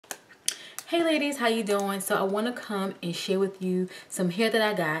Hey ladies, how you doing? So I want to come and share with you some hair that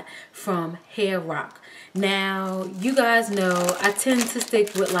I got from Hair Rock. Now, you guys know I tend to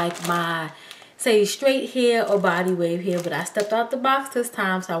stick with like my, say, straight hair or body wave hair, but I stepped out the box this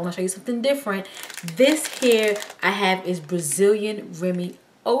time, so I want to show you something different. This hair I have is Brazilian Remy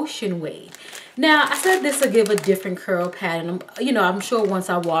Ocean Wave. Now, I said this will give a different curl pattern. I'm sure once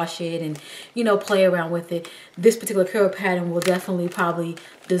I wash it and, play around with it, this particular curl pattern will definitely probably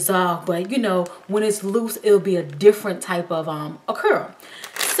dissolve. But, when it's loose, it'll be a different type of a curl.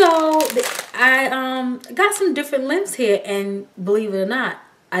 So, I got some different lengths here, and believe it or not,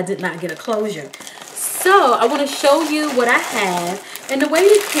 I did not get a closure. So, I want to show you what I have. And the way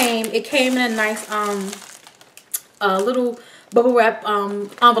it came in a nice little bubble wrap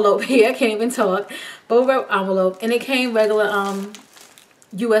envelope here. I can't even talk. Bubble wrap envelope, and it came regular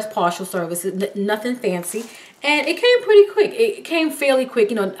U.S. Postal Service, nothing fancy, and it came pretty quick. It came fairly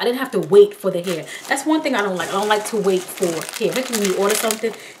quick. I didn't have to wait for the hair. That's one thing I don't like. I don't like to wait for hair. Especially when you order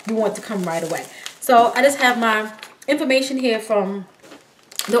something, you want it to come right away. So I just have my information here from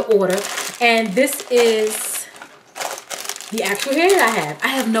the order, and this is the actual hair that I have. I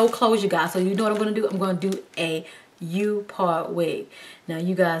have no closure, guys. So you know what I'm going to do? I'm going to do a U-part wig. Now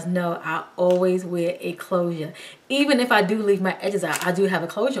you guys know I always wear a closure. Even if I do leave my edges out, I do have a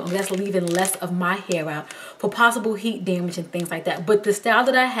closure on. That's leaving less of my hair out for possible heat damage and things like that. But the style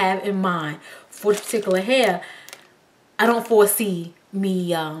that I have in mind for this particular hair, I don't foresee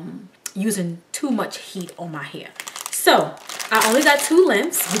me using too much heat on my hair. So I only got 2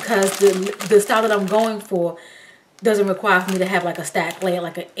 lengths because the style that I'm going for doesn't require for me to have like a stack layer,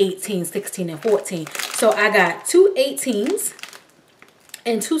 like an 18, 16, and 14. So I got 2 18s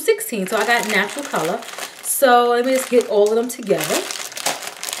and 2 16s. So I got natural color. So let me just get all of them together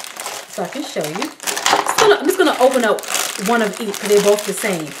so I can show you. I'm just gonna open up one of each because they're both the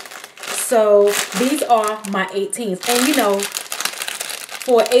same. So these are my 18s. And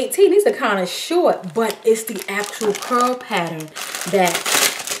for 18, these are kind of short, but it's the actual curl pattern that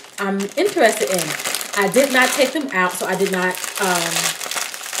I'm interested in. I did not take them out, so I did not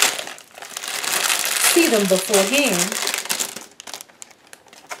see them beforehand.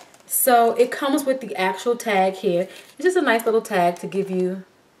 So it comes with the actual tag here. It's just a nice little tag to give you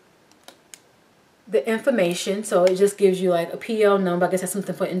the information. So it just gives you like a PL number. I guess that's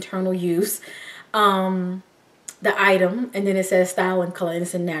something for internal use. The item, and then it says style and color, and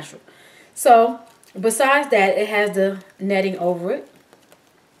it's in natural. So besides that, it has the netting over it.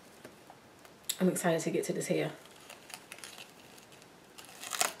 I'm excited to get to this hair.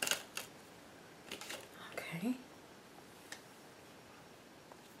 Okay.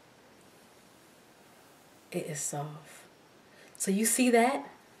 It is soft. So you see that?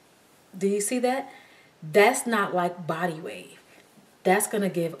 Do you see that? That's not like body wave. That's going to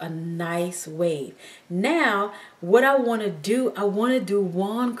give a nice wave. Now, what I want to do, I want to do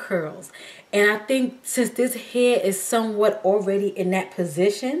wand curls. And I think since this hair is somewhat already in that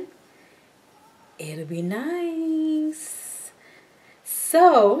position, it'll be nice.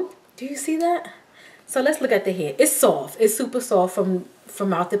 So, do you see that? So let's look at the hair. It's soft. It's super soft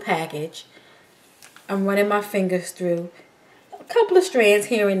from out the package. I'm running my fingers through a couple of strands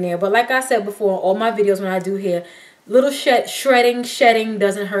here and there. But like I said before, all my videos when I do hair, little shedding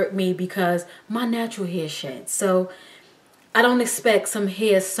doesn't hurt me because my natural hair sheds. So I don't expect some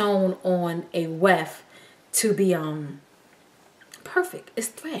hair sewn on a weft to be perfect. It's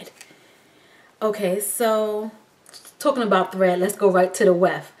thread. Okay, so talking about thread, let's go right to the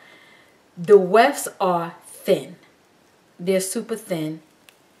weft. The wefts are thin. They're super thin.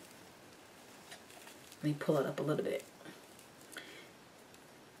 Let me pull it up a little bit.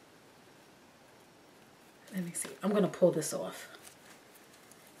 Let me see. I'm going to pull this off.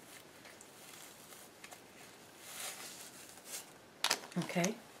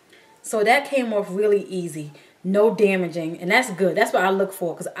 Okay. So that came off really easy. No damaging, and that's good. That's what I look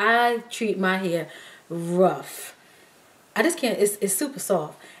for because I treat my hair rough. I just can't. It's super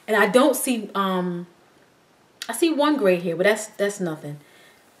soft, and I don't see. I see one gray hair, but that's nothing.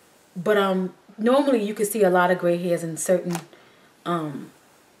 But normally you can see a lot of gray hairs in certain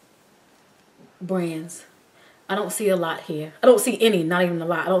brands. I don't see a lot here. I don't see any. Not even a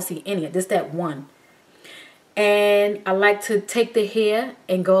lot. I don't see any. Just that one. And I like to take the hair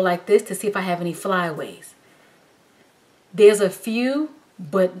and go like this to see if I have any flyaways. There's a few,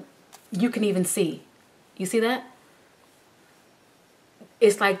 but you can even see. You see that?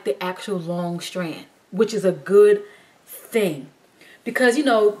 It's like the actual long strand, which is a good thing. Because,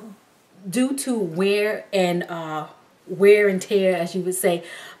 due to wear and tear, as you would say,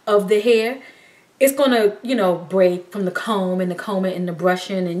 of the hair, it's gonna, you know, break from the comb and the combing and the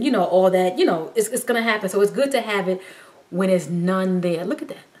brushing and, you know, all that, you know, it's gonna happen. So it's good to have it when there's none there. Look at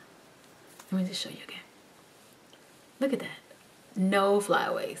that. Let me just show you again. Look at that. No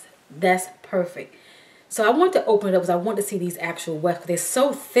flyaways. That's perfect. So I want to open it up because I want to see these actual wefts. They're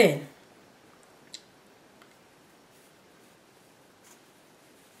so thin.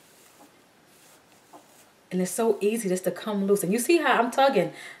 And it's so easy just to come loose. And you see how I'm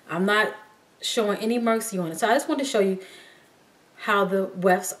tugging. I'm not showing any mercy on it. So I just want to show you how the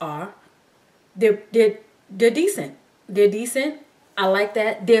wefts are. They're decent. They're decent. I like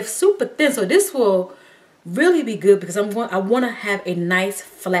that. They're super thin. So this will really be good because I want to have a nice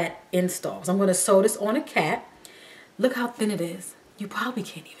flat install. So I'm going to sew this on a cap. Look how thin it is. You probably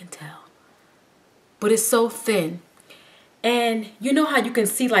can't even tell. But it's so thin. And you know how you can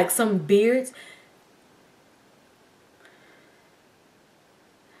see like some beards?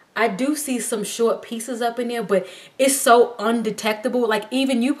 I do see some short pieces up in there, but it's so undetectable. Like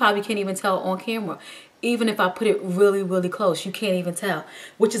even you probably can't even tell on camera. Even if I put it really, really close, you can't even tell,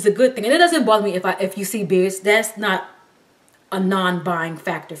 which is a good thing. And it doesn't bother me if you see beards. That's not a non-buying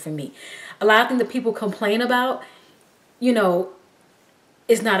factor for me. A lot of things that people complain about, you know,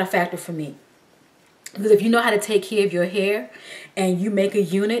 is not a factor for me. Because if you know how to take care of your hair and you make a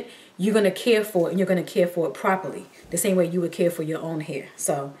unit, you're going to care for it and you're going to care for it properly. The same way you would care for your own hair.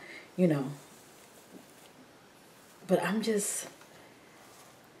 So, you know. But I'm just,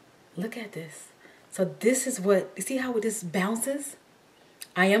 look at this. So this is what, you see how this bounces?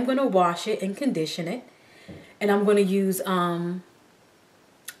 I am going to wash it and condition it. And I'm going to use Aussie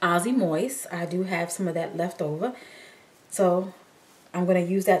Moist. I do have some of that left over. So I'm going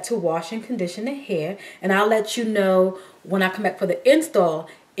to use that to wash and condition the hair. And I'll let you know when I come back for the install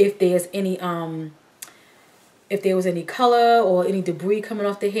if there's any if there was any color or any debris coming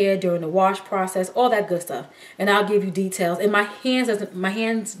off the hair during the wash process, all that good stuff. And I'll give you details. And my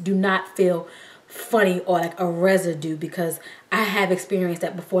hands do not feel funny or like a residue because I have experienced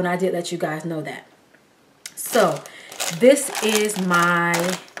that before and I did let you guys know that. So this is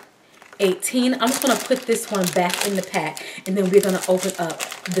my 18. I'm just going to put this one back in the pack and then we're going to open up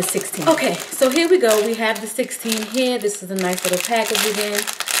the 16. Okay, so here we go. We have the 16 here. This is a nice little package again.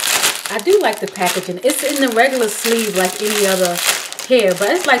 I do like the packaging. It's in the regular sleeve like any other hair, but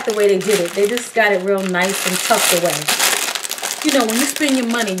it's like the way they did it. They just got it real nice and tucked away. You know, when you spend your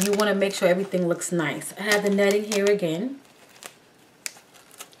money, you want to make sure everything looks nice. I have the netting here again.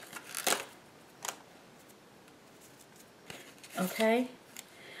 Okay.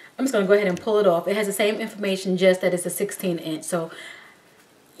 I'm just going to go ahead and pull it off. It has the same information, just that it's a 16-inch. So,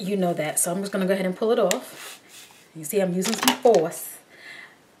 you know that. So, I'm just going to go ahead and pull it off. You see, I'm using some force.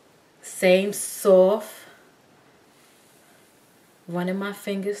 Same soft. Running my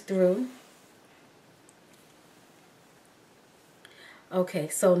fingers through. Okay,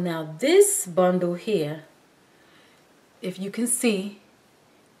 so now this bundle here, if you can see,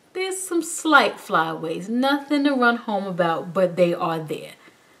 there's some slight flyaways. Nothing to run home about, but they are there.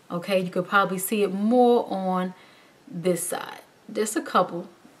 Okay, you could probably see it more on this side. Just a couple,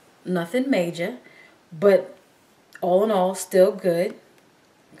 nothing major, but all in all, still good.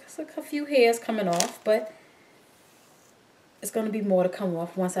 There's a few hairs coming off, but it's going to be more to come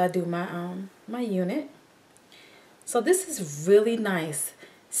off once I do my unit. So this is really nice.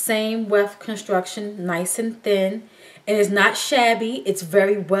 Same weft construction, nice and thin. And it's not shabby. It's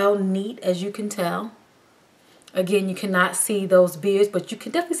very well neat, as you can tell. Again, you cannot see those beards, but you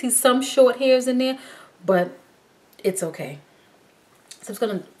can definitely see some short hairs in there. But it's okay. So I'm just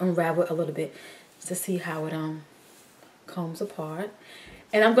going to unravel it a little bit to see how it combs apart.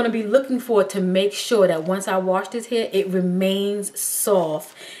 And I'm going to be looking for it to make sure that once I wash this hair, it remains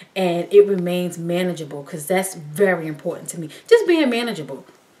soft and it remains manageable, because that's very important to me. Just being manageable,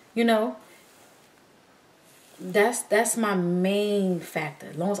 you know. That's my main factor.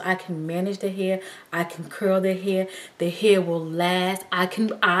 As long as I can manage the hair, I can curl the hair will last. I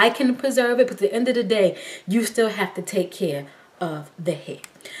can preserve it, but at the end of the day, you still have to take care of the hair.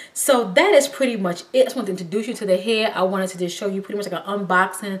 So that is pretty much it. I just wanted to introduce you to the hair. I wanted to just show you pretty much like an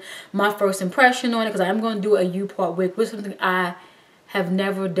unboxing, my first impression on it, because I am going to do a U-part wig, which is something I have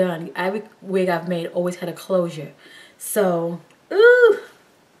never done. Every wig I've made always had a closure. So, ooh.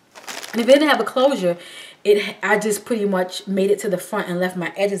 And if it didn't have a closure, I just pretty much made it to the front and left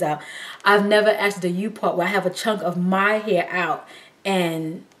my edges out. I've never added the U-part where I have a chunk of my hair out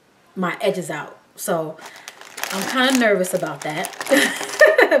and my edges out. So I'm kind of nervous about that,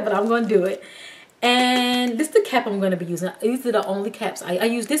 but I'm going to do it. And this is the cap I'm going to be using. These are the only caps. I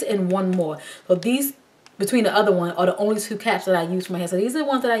use this and one more. So these between the other one are the only 2 caps that I use for my hair. So these are the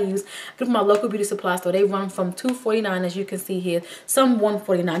ones that I use. I get from my local beauty supply store. They run from $2.49 as you can see here. Some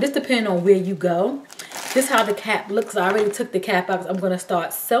 $1.49. Just depending on where you go. This is how the cap looks. I already took the cap out. I'm going to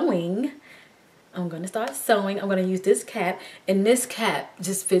start sewing. I'm going to use this cap. And this cap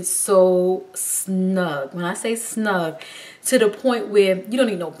just fits so snug. When I say snug, to the point where you don't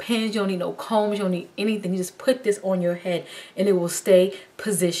need no pins, you don't need no combs, you don't need anything. You just put this on your head and it will stay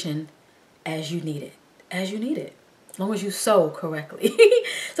positioned as you need it. As you need it. As long as you sew correctly.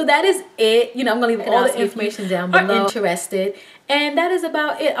 So that is it. You know, I'm going to leave all the information down below. Interested. And that is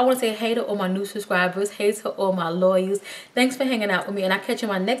about it. I want to say hey to all my new subscribers. Hey to all my loyals. Thanks for hanging out with me. And I'll catch you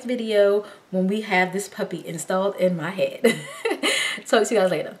in my next video when we have this puppy installed in my head. So see you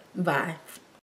guys later. Bye.